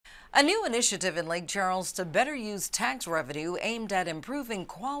A new initiative in Lake Charles to better use tax revenue aimed at improving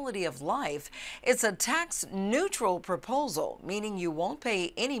quality of life. It's a tax-neutral proposal, meaning you won't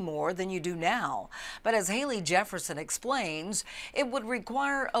pay any more than you do now. But as Haley Jefferson explains, it would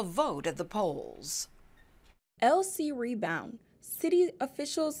require a vote at the polls. LC REBOUND. City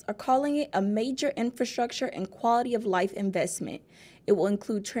officials are calling it a major infrastructure and quality of life investment. It will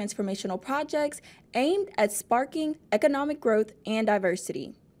include transformational projects aimed at sparking economic growth and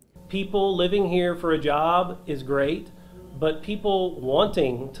diversity. People living here for a job is great, but people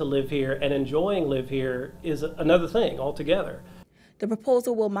wanting to live here and enjoying live here is another thing altogether. The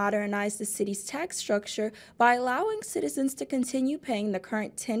proposal will modernize the city's tax structure by allowing citizens to continue paying the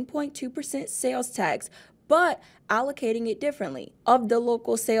current 10.2% sales tax, but allocating it differently. Of the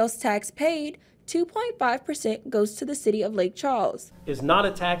local sales tax paid, 2.5% goes to the city of Lake Charles. It's not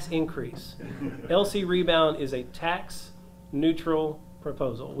a tax increase. LC Rebound is a tax-neutral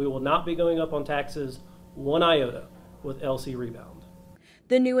proposal. We will not be going up on taxes one iota with LC Rebound.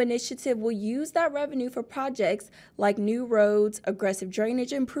 The new initiative will use that revenue for projects like new roads, aggressive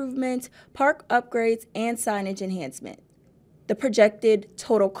drainage improvements, park upgrades, and signage enhancement. The projected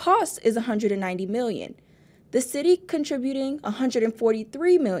total cost is $190 million. The city contributing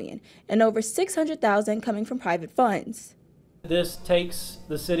 $143 million and over $600,000 coming from private funds. This takes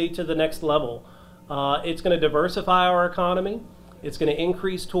the city to the next level. It's going to diversify our economy. It's going to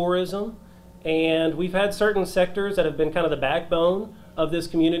increase tourism, and we've had certain sectors that have been kind of the backbone of this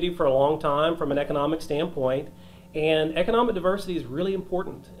community for a long time from an economic standpoint, and economic diversity is really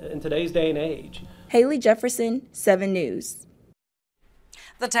important in today's day and age. Haley Jefferson, 7 News.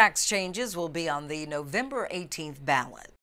 The tax changes will be on the November 18th ballot.